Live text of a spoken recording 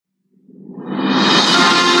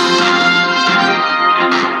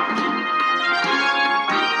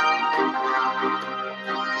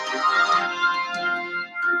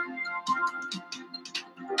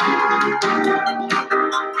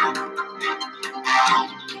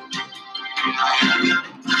Okay,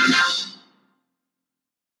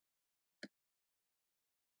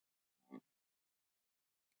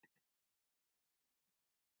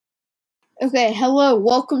 hello,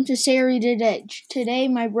 welcome to Serrated Edge. Today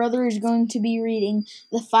my brother is going to be reading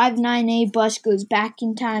The 59A Bus Goes Back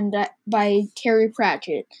in Time by Terry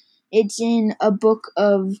Pratchett. It's in a book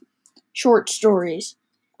of short stories.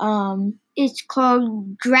 It's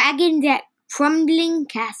called Dragons at Crumbling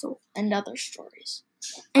Castle. And other stories.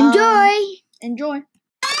 Enjoy! Enjoy.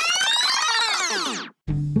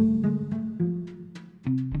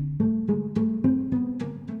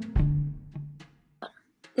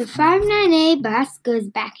 The 59A bus goes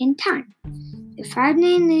back in time. The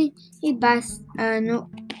 59A bus, an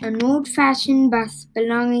old-fashioned bus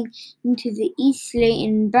belonging to the East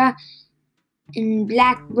Leighton and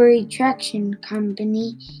Blackberry Traction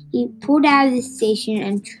Company, he pulled out of the station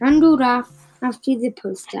and trundled off to the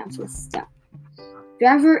post office stop.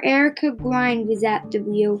 Driver Erica Grind was at the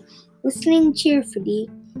wheel, whistling cheerfully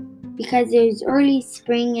because it was early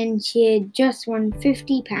spring and she had just won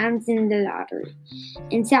 £50 in the lottery.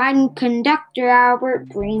 Inside, conductor Albert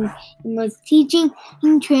Bream was teaching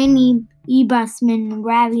trainee busman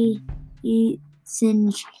Ravi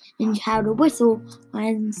Singe how to whistle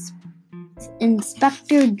when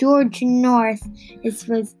Inspector George North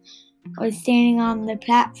was standing on the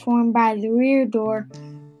platform by the rear door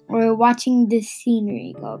or watching the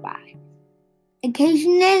scenery go by.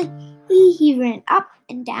 Occasionally, he ran up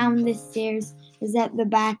and down the stairs, was at the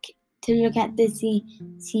back to look at the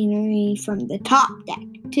scenery from the top deck,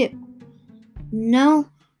 too. No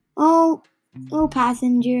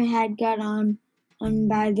passenger had got on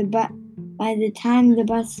by the time the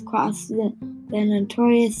bus crossed the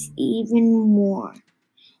notorious Evenmore.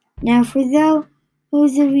 Now, for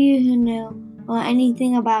those of you who know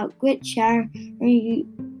anything about Gritshire, you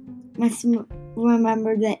must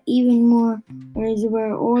remember that Evenmore is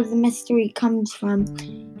where all the mystery comes from.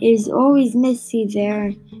 It is always misty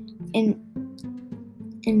there, and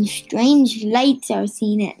strange lights are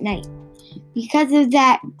seen at night. Because of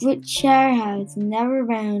that, Gritshire has never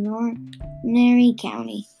been an ordinary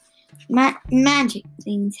county. Magic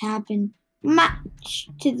things happen, much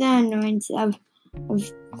to the annoyance of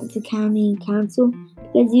the county council,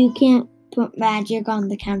 because you can't put magic on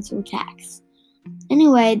the council tax.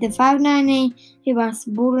 Anyway, the 59A bus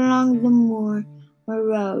pulled along the moor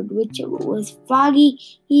road, which was foggy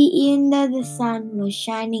even though the sun was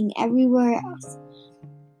shining everywhere else.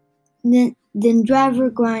 Then driver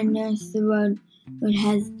Grind noticed the road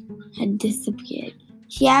had disappeared.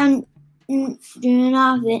 She hadn't driven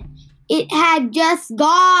off it. It had just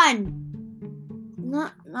gone.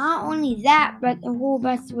 Not only that, but the whole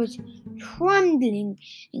bus was trundling,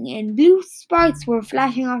 and blue sparks were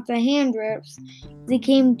flashing off the handrails. They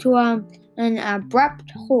came to an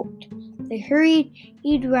abrupt halt.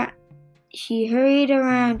 She hurried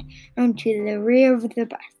around to the rear of the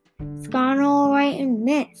bus. It's gone all right in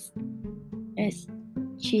this,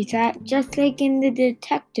 she thought, just like in the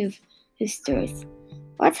detective stories.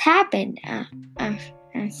 What's happened? Asked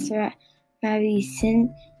Ravi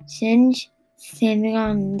Singe, standing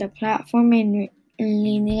on the platform and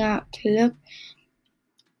leaning out to look.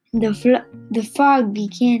 The fog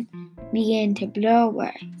began to blow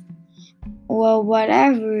away. Well,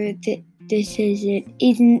 whatever this is, it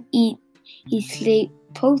isn't East Lake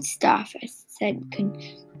Post Office, said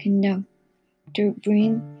Conductor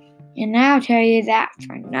Bream. And I'll tell you that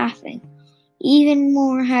for nothing.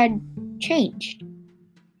 Evenmore had changed.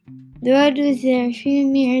 The road was there a few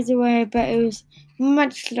meters away, but it was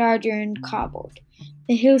much larger and cobbled.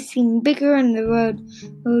 The hills seemed bigger and the road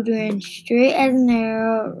ran straight as an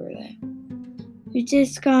arrow over them. We've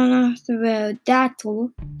just gone off the road, that's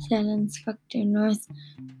all, said Inspector North.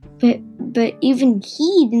 But even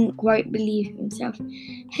he didn't quite believe himself.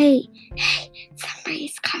 Hey,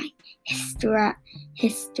 somebody's coming, hissed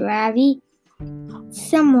Ravi.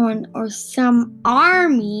 Someone or some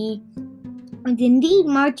army was indeed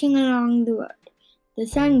marching along the road. The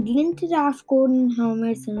sun glinted off golden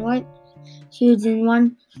helmets and white shields, and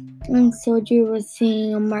one soldier was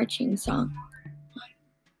singing a marching song.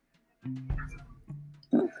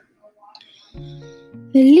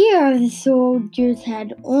 The leader of the soldiers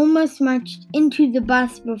had almost marched into the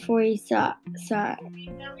bus before he saw it.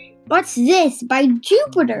 What's this? By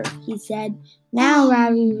Jupiter, he said. Now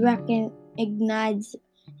Ravi recognized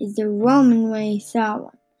the Roman when he saw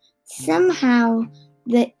one. Somehow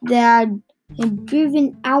they had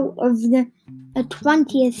driven out of the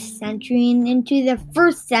 20th century and into the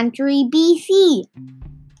 1st century BC.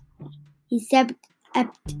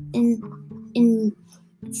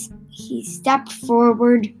 He stepped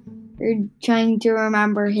forward trying to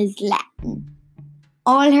remember his Latin.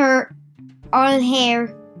 All hail,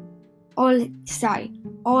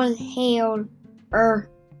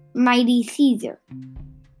 mighty Caesar,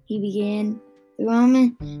 he began. The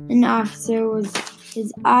Roman officer was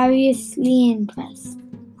obviously impressed.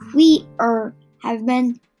 We have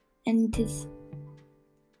been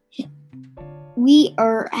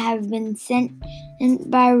sent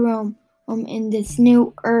by Rome in this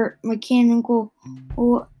new mechanical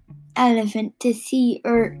elephant to see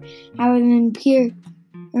how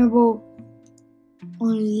incurable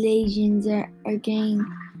legions are going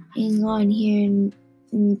on here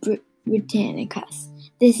in Britannicus.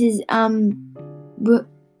 This is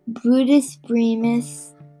Brutus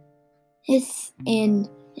Primus and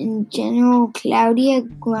General Claudia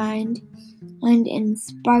Grind and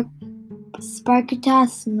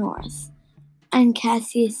Spartacus Norris and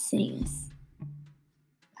Cassius Sinus.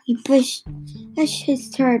 He pushed his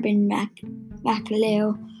turban back a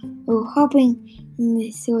little, hoping the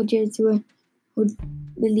soldiers would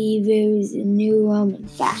believe it was a new Roman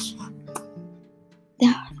fashion.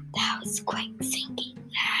 That was quick thinking,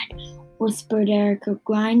 lad, whispered Erica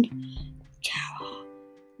Grind.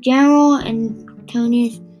 General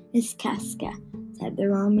Antonius Casca, said the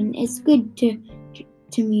Roman. It's good to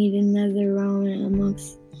meet another Roman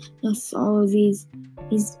amongst all of these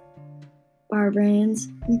barbarians.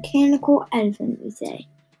 Mechanical elephant, we say.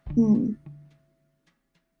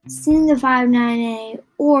 Soon the 59A,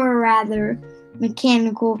 or rather,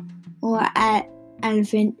 mechanical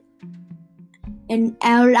elephant, an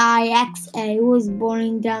LIXA, was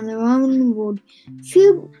boiling down the Roman road.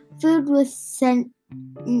 Food was sent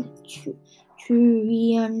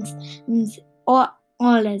Trurians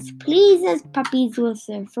all as pleased as puppies with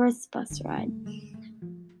their first bus ride.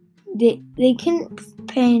 They couldn't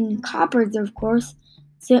pay in coppers, of course,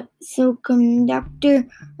 so Conductor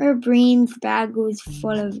Breen's bag was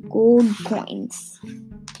full of gold coins.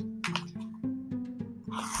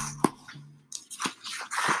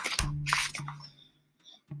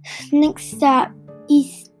 Next stop,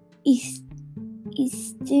 Eastus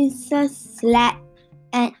Lat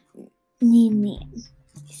at Ninian,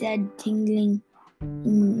 he said, tingling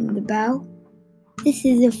in the bell. This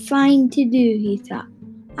is a fine to-do, he thought.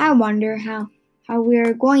 I wonder how we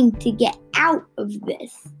are going to get out of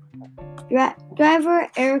this. Driver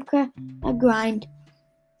Erica Grind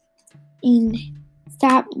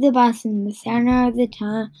stopped the bus in the center of the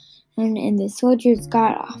town, and the soldiers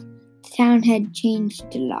got off. The town had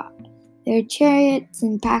changed a lot. There were chariots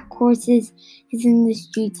and pack horses in the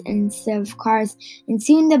streets instead of cars, and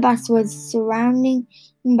soon the bus was surrounded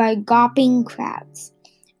by gawping crowds.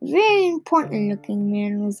 A very important-looking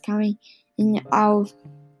man was coming in out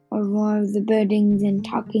of one of the buildings and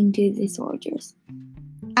talking to the soldiers.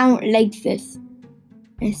 I don't like this,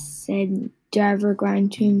 said Driver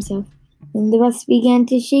Grind to himself. Then the bus began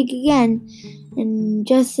to shake again, and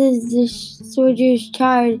just as the soldiers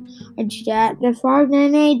charged at, the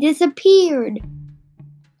 59A disappeared.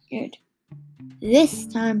 This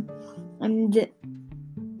time, the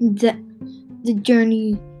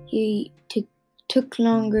journey took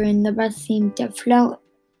longer, and the bus seemed to float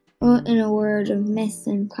in a world of mist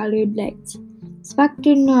and colored lights.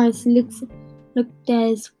 Inspector Norris looked at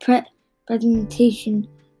his presentation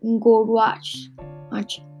in gold watch.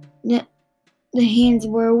 The hands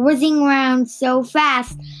were whizzing around so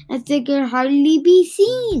fast as they could hardly be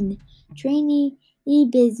seen. Trainee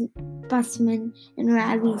busmen and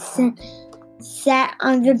rallies sat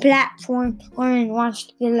on the platform and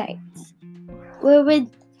watched the lights. Where would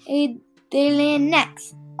they land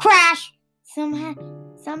next? Crash!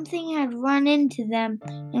 Something had run into them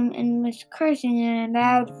and was cursing in a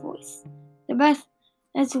loud voice. The bus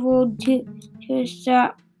rolled to a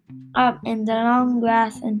stop up in the long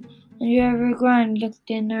grass, and Driver Grind looked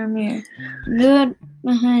in her mirror. And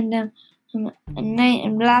behind them, a knight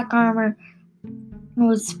in black armor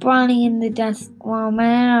was sprawling in the dust, while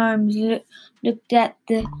man-at-arms looked at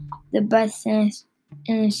the bus in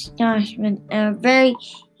astonishment, and a very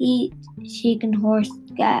shaken horse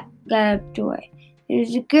galloped away. There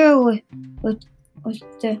was a girl with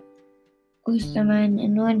the man,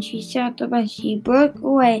 and when she saw the bus, she broke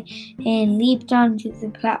away and leaped onto the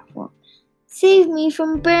platform. Save me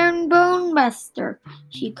from Baron Bonebuster,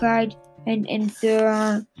 she cried, and threw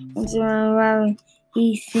her arms around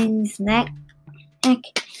Hastings' neck.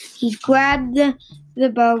 He grabbed the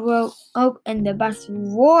bow rope, and the bus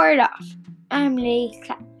roared off. I'm Lady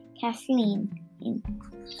Kathleen,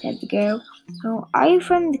 said the girl. Oh, are you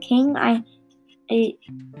from the king? I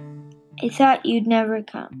thought you'd never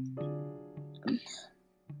come.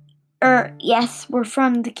 Yes, we're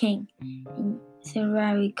from the king. said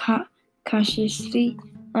Ravi cautiously.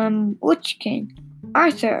 Which king?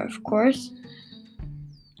 Arthur, of course.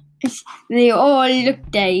 They all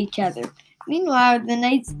looked at each other. Meanwhile, the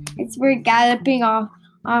knights were galloping off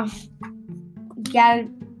after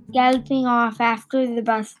the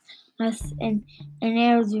bus, and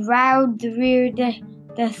arrows roused the rear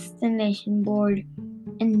destination board.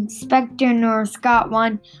 Inspector Norris got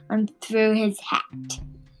one and threw his hat.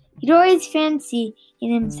 He'd always fancied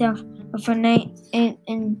in himself a knight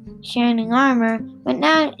in shining armor, but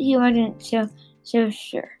now he wasn't so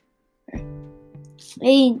sure.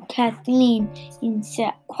 Lady Kathleen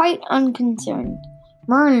sat quite unconcerned.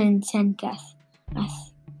 Merlin sent us,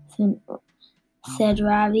 said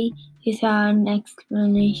Ravi, without an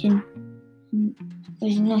explanation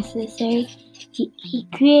was necessary. He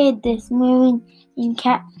created this moving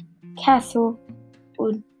castle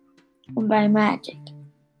by magic.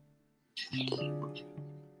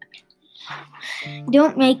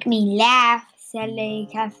 Don't make me laugh, said Lady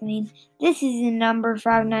Kathleen. This is the number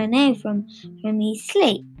 598 from East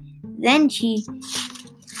Slate. Then she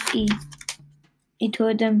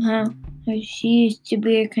told them how she used to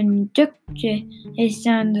be a conductor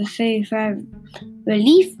on the 35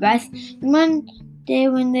 relief bus. And one day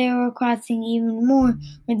when they were crossing even more,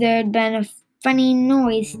 where there had been a funny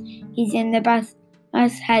noise, he's in the bus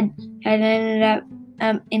had ended up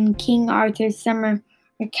in King Arthur's summer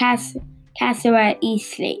castle at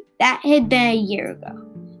East Slate. That had been a year ago.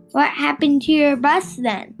 What happened to your bus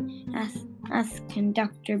then? asked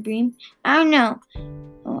Conductor Bream. I don't know.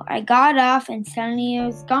 Well, I got off and suddenly it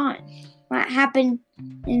was gone. What happened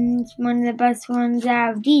when the bus runs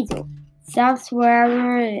out of diesel? Stops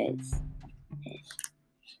wherever it is.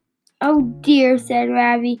 Oh dear, said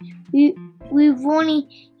Ravi. We've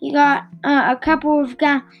only got a couple of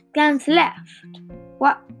guns left.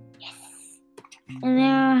 What? Yes. An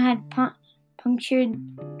arrow had punctured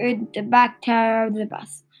the back tire of the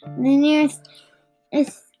bus. The nearest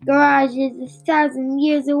garage is 1,000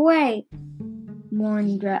 years away,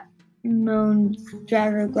 moaned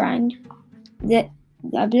Driver Grind. The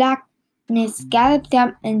blackness galloped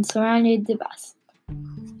up and surrounded the bus.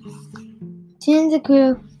 Soon the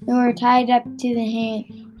crew were tied up to the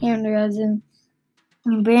handrails, and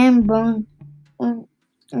Bone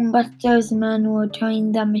and Buster's men were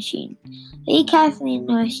towing the machine. Lady Kathleen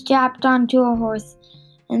was strapped onto a horse,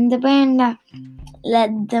 and the band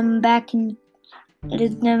led them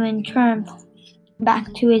in triumph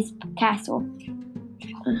back to his castle.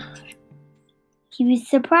 He was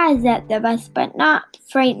surprised at the bus, but not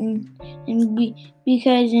frightened, and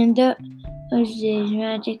because in those days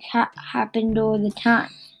magic happened all the time.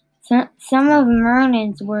 Some of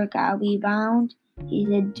Merlin's work, I'll be bound, he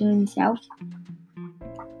said to himself.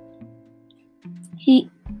 He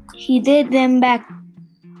led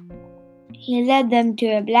them to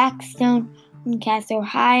a black stone castle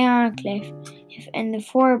high on a cliff, and the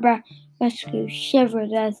four rescues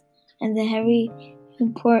shivered as the heavy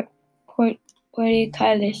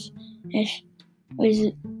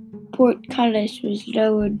portcullis was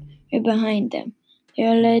lowered right behind them. They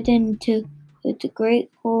were led into the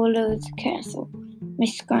great hall of the castle.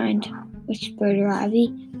 Miss Grind, whispered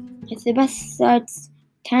Ravi, if the bus starts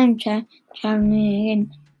time traveling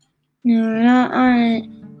again, no, we're not on it.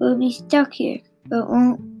 We'll be stuck here, but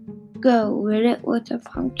won't go, will it, with a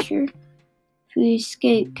puncture? If we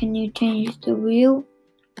escape, can you change the wheel?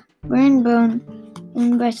 Bone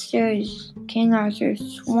and Buster is King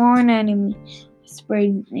Arthur's sworn enemy,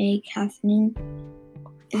 whispered Lady Kathleen.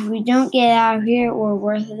 If we don't get out of here, we're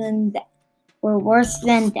worse than dead.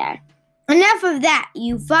 Enough of that,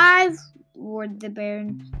 you five, roared the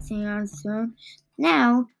Baron, sitting on his throne.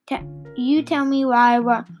 Now, you tell me why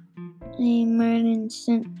Merlin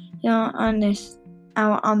sent you on this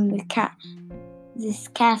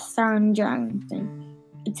cast iron dragon thing.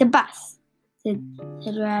 It's a bus, said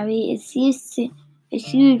Ravi. It's used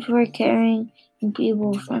for carrying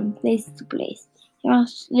people from place to place. He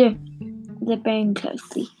asked the Baron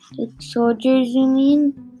closely. The soldiers, you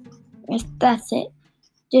mean? Yes, that's it.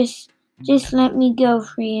 Just let me go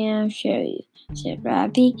free and I'll show you, said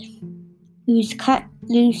Ravi. He was cut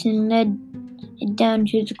loose and led it down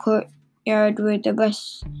to the courtyard where the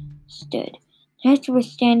bus stood. Knights were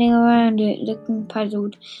standing around it, looking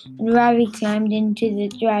puzzled, and Ravi climbed into the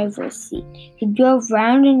driver's seat. He drove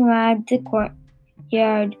round and round the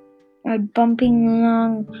courtyard, bumping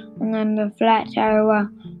along on the flat tire while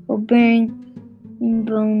Bone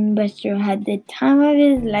Buster had the time of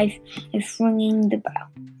his life of swinging the bow.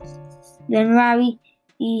 Then Ravi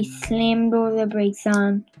slammed all the brakes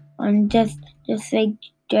on just like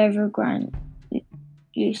Driver Grind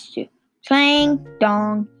used to. Clang,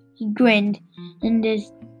 dong, He grinned, and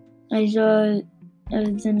as all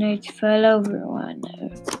of the nerds fell over one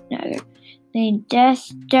another, they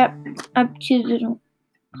dashed up to the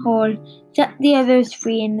hole, set the others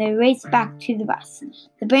free, and they raced back to the bus.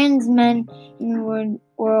 The band's men were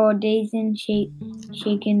all dazed and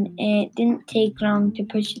shaken, and it didn't take long to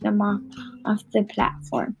push them off the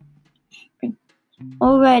platform.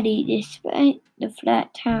 Already, despite the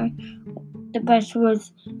flat tire, the bus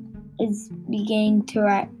was beginning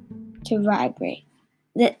to vibrate.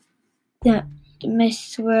 The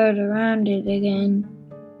mist swirled around it again,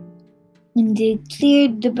 and they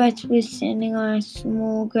cleared. The bus was standing on a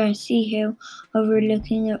small grassy hill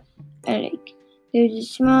overlooking a lake. There was a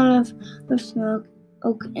smell of smoke,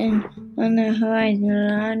 and on the horizon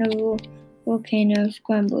a line of volcanoes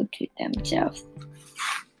crumbled to themselves.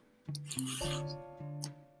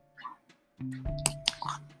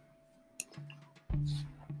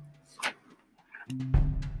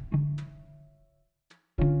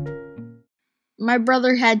 My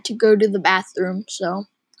brother had to go to the bathroom, so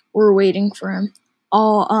we're waiting for him.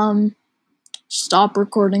 I'll stop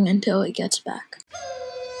recording until he gets back.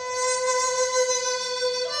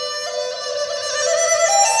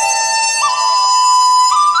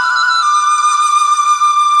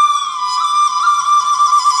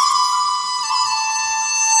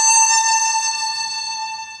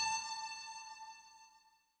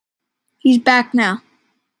 He's back now.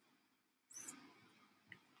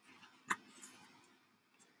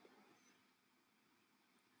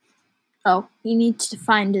 Oh, he needs to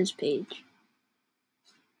find his page.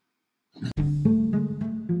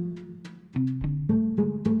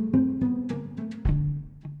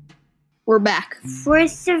 We're back.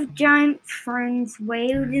 Forests of giant ferns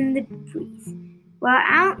waved in the breeze. Well,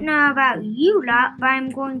 I don't know about you lot, but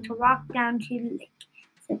I'm going to walk down to the lake,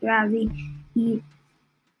 said Ravi. He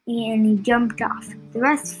jumped off. The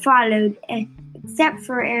rest followed, except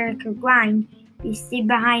for Erica Grind, who stayed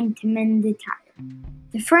behind to mend the tire.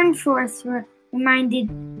 The fern forest reminded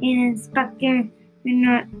Inspector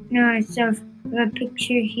Norris of a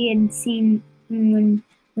picture he had seen when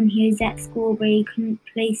he was at school, but he couldn't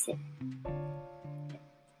place it.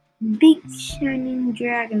 Big shining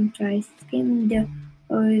dragonflies skimmed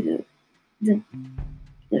over the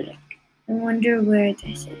lake. I wonder where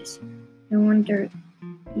this is. I wonder,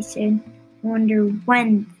 he said. I wonder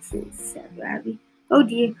when this is, said Ravi. Oh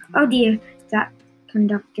dear, thought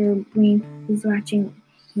Conductor Green, who's watching.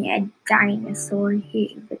 He had dinosaur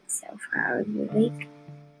heave itself out of the lake.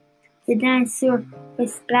 The dinosaur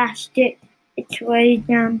was splashed its way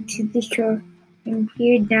down to the shore and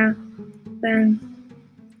peered down on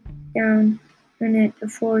it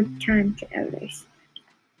before time to others.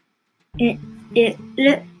 It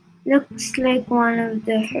looks like one of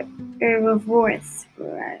the herbivores,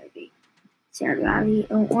 said Ravi.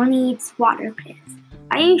 It only eats water plants.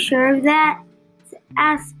 Are you sure of that?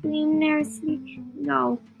 Asked Green nervously.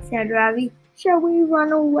 No, said Ravi. Shall we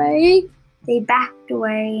run away? They backed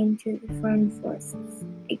away into the fern forests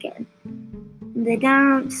again. The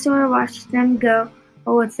dinosaur watched them go.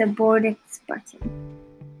 Oh, it's a Bordeaux button.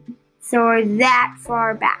 So we're that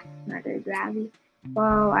far back, muttered Ravi.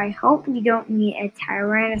 Well, I hope we don't meet a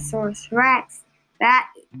Tyrannosaurus Rex.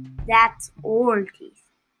 That's old teeth.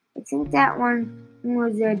 I think that one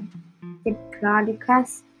was a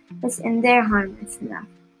Diplodocus, and they're harmless enough.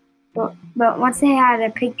 But once I had a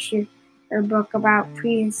picture or book about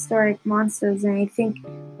prehistoric monsters, and I think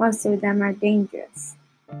most of them are dangerous.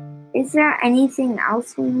 Is there anything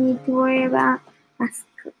else we need to worry about? Asked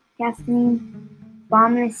Kathleen.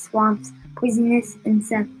 Bottomless swamps, poisonous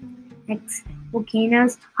insects,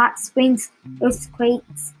 volcanoes, hot springs,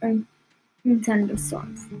 earthquakes, and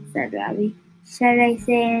thunderstorms, said Ravi. Should I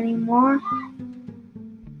say any more?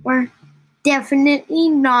 Or definitely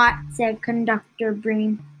not, said Conductor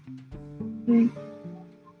Breen.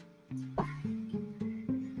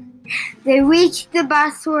 They reached the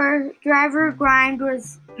bus where Driver Grind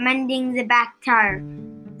was mending the back tire.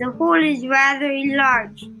 The hole is rather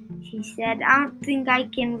large, she said. I don't think I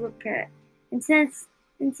can repair it. And since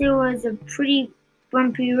it was a pretty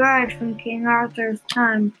bumpy ride from King Arthur's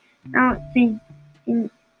time, I don't think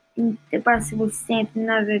the bus will stand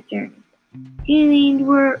another journey. Do you need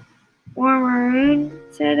warmer room?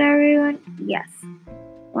 Said everyone. Yes.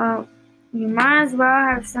 Well, you might as well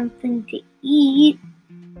have something to eat,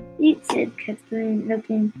 said Kathleen,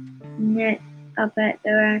 looking up at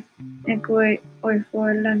the rack where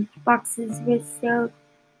 4 lunch boxes were stowed.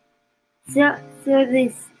 So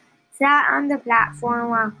they sat on the platform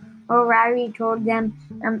while Ravi told them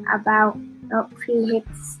about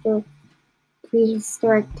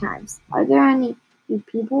prehistoric times. Are there any Do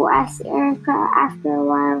people? Asked Erica after a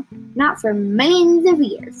while. Not for millions of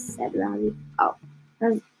years, said Robbie. Oh,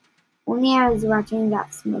 only I was watching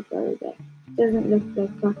that smoke over there. Doesn't look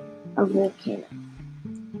like a volcano.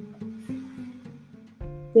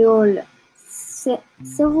 They all looked.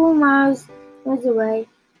 Several miles away,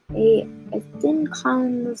 a thin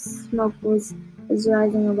column of smoke was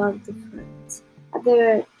rising above the ferns.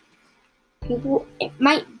 Other people, it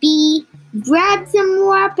might be. Grab some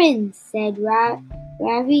weapons, said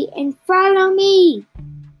Ravi, and follow me.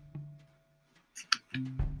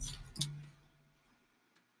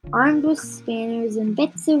 Armed with spanners and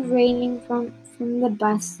bits of railing from the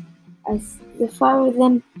bus, as they followed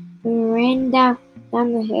them, we ran down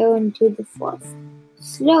the hill into the forest.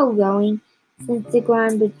 Slow going, since the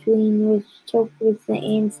ground between was choked with the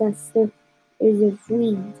ancestors of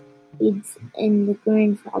weeds and the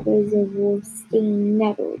grandfathers of wolf-stinging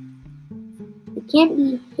nettles. It can't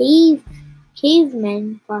be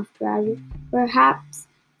cavemen, puffed Ravi. Perhaps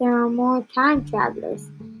there are more time travelers.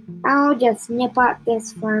 I'll just nip up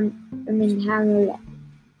this farm and have a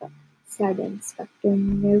look, said Inspector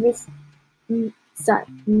Norris. The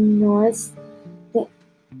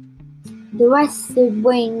rest stood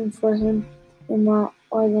waiting for him while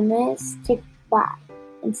the minutes ticked by.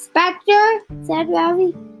 Inspector, said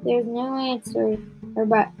Ravi. There's no answer,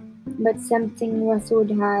 but something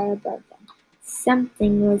rustled high above them.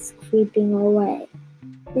 Something was creeping away.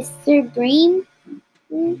 Mr. Breen,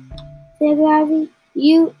 said Ravi,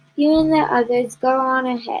 you and the others go on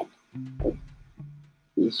ahead.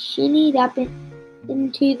 He shinnied up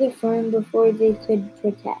into the fern before they could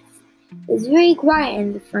protest. It was very quiet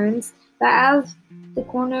in the ferns, but out of the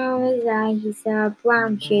corner of his eye he saw a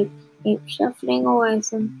brown-shaped ape shuffling away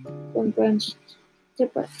from branch to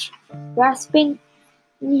branch. Grasping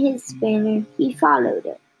his spanner, he followed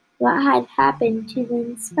it. What had happened to the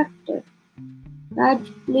inspector?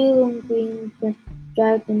 Large blue and green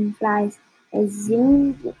dragonflies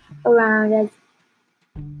zoomed around as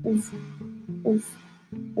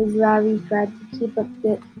Ravi tried to keep up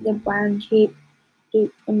the brown-shaped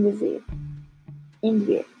ape in the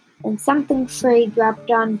rear. And something furry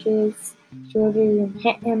dropped onto his shoulders and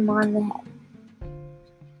hit him on the head.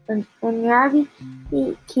 When Ravi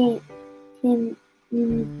came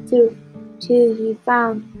to, he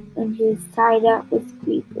found and he was tied up with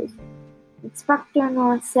creepers. Inspector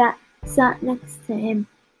North sat next to him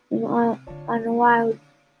on a wild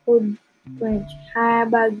wood branch high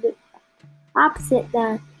above the opposite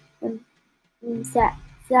them and sat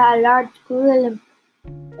a large gorilla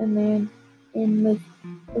man with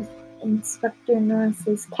Inspector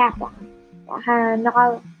Norris's cap on. It had a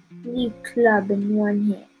gnarly club in one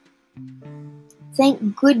hand.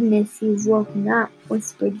 Thank goodness you've woken up,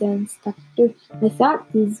 whispered the inspector. I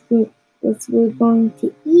thought these were going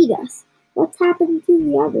to eat us. What's happened to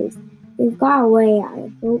the others? They've got away,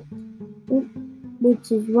 I hope,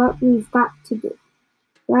 which is what we've got to do.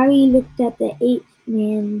 Ravi looked at the ape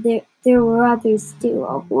man. There were others too,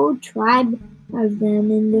 a whole tribe of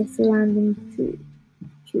them in the surrounding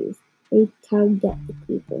trees. They tugged at the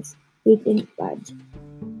creepers. They didn't budge.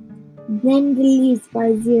 Then the leaves by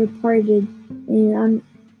his ear parted, and an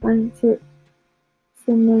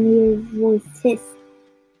unfamiliar voice hissed,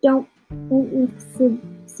 Don't look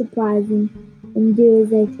surprised and do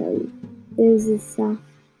as I tell you. There's a soft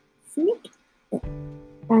snick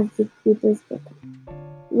as the creepers broke up.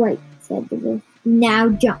 Right, said the voice. Now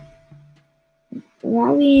jump.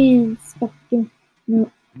 Ravi and Inspector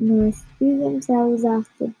Norris threw themselves off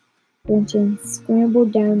the bench and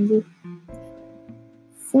scrambled down the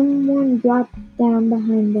Someone dropped down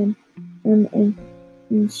behind them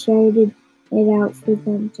and shouted it out for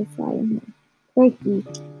them to follow him. Quirky,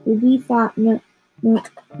 Ruby thought no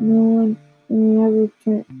one would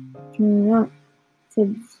ever turn up,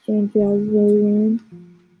 said the stranger as they ran.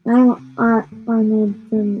 I'm Arnold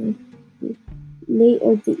Finley, late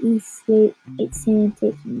of the East Lake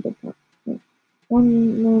Sanitation Department.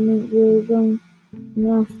 One moment we were going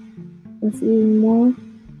off with even more.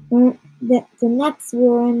 The next we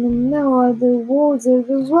were in the middle of the Wars of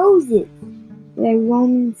the Roses, where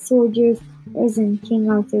Roman soldiers was in King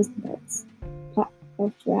Arthur's notes.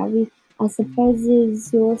 Puffed Ravi. I suppose it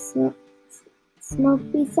was your smoke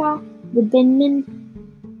we saw? The binman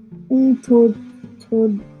told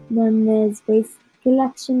them there's waste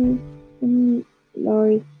collection in the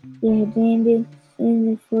lorry they had landed in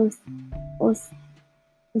the first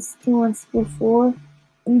 2 months before,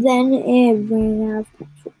 and then it ran out of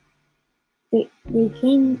petrol. They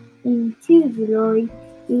came into the lorry,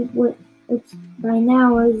 which by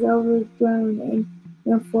now was overgrown and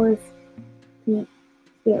no forest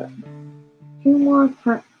clearing. 2 more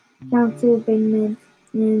Counselor Bingman,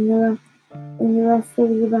 and the rest of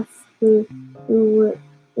the bus crew who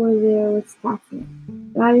were there with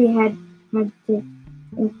Catherine. Riley had to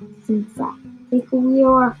since that. Take a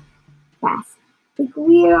wheel off fast. Take a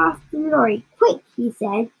wheel off the lorry, quick, he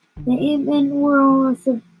said. The 8 men were almost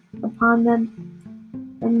upon them,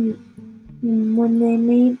 and when they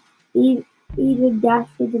made a dash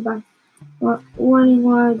for the bus, warning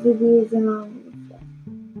large wheels along with them.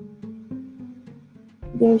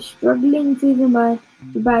 They're struggling through the mud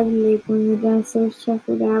by the lake when the dinosaurs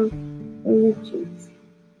shuffled out of the trees.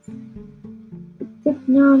 It took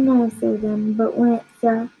no notice of them, but when it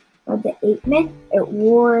saw the 8 men, it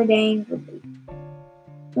roared angrily.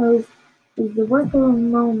 It was the work of a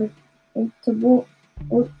moment to bolt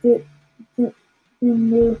the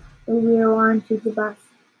wheel onto the bus,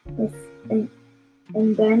 and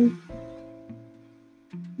then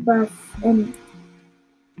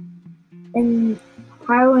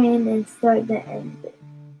pile in and start the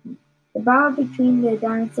engine. The battle between the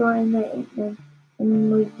dinosaur and the 8 men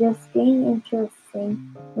was just getting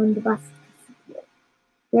interesting when the bus disappeared.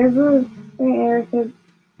 River Erica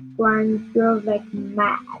Grimes drove like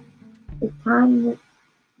mad. The time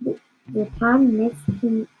missed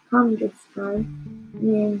come this time,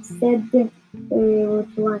 and instead they were able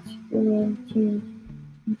to watch the land change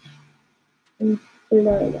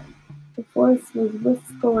below them. The forest was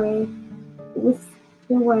whisked away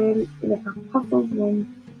like a puff of wind.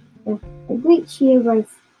 A great sheet of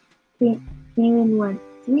ice came and went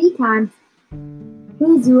 3 times.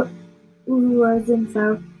 Who rose and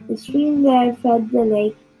fell. The stream that fed the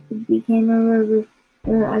lake became a river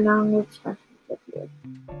along which Ashland appeared.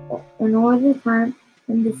 And all the time,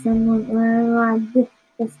 when the sun went around the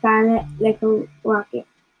sky like a rocket,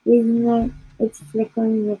 raising its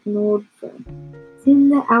flickering like an old friend. Soon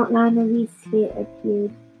the outline of Eastgate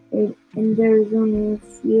appeared, and there was only a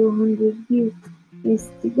few hundred years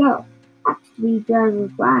to go. Actually, Driver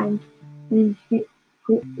Grimes,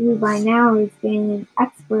 who by now is getting an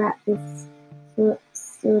expert at this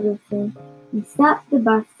sort of thing, and stopped the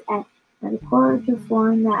bus at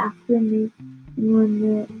 3:45 in the afternoon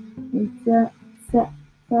and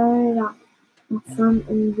started off from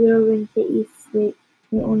and drove into Eastgate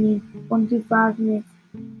in only 25 minutes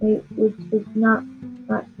late, which was not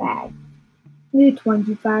bad. "We're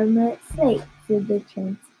 25 minutes late," said the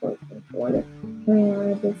transport controller, turning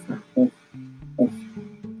around his office.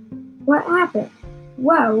 "What happened?"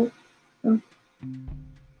 "Well,"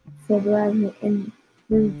 said Rodney, and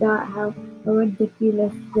then thought how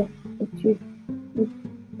ridiculous the truth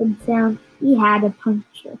would sound. He had a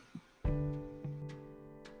puncture.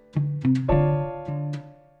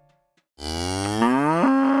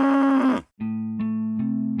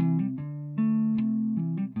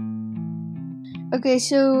 Okay,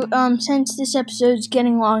 so since this episode's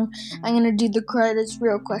getting long, I'm gonna do the credits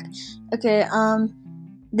real quick. Okay,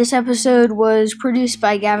 this episode was produced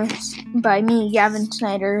by me, Gavin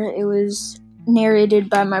Snyder. It was narrated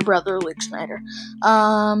by my brother, Luke Snyder.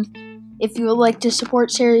 If you would like to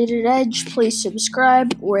support Serrated Edge, please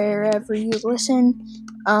subscribe wherever you listen.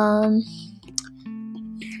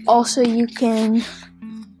 Also,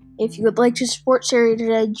 if you would like to support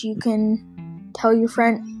Serrated Edge, you can tell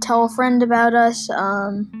a friend about us,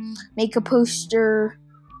 make a poster,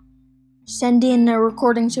 send in a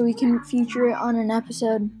recording so we can feature it on an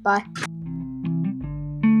episode. Bye.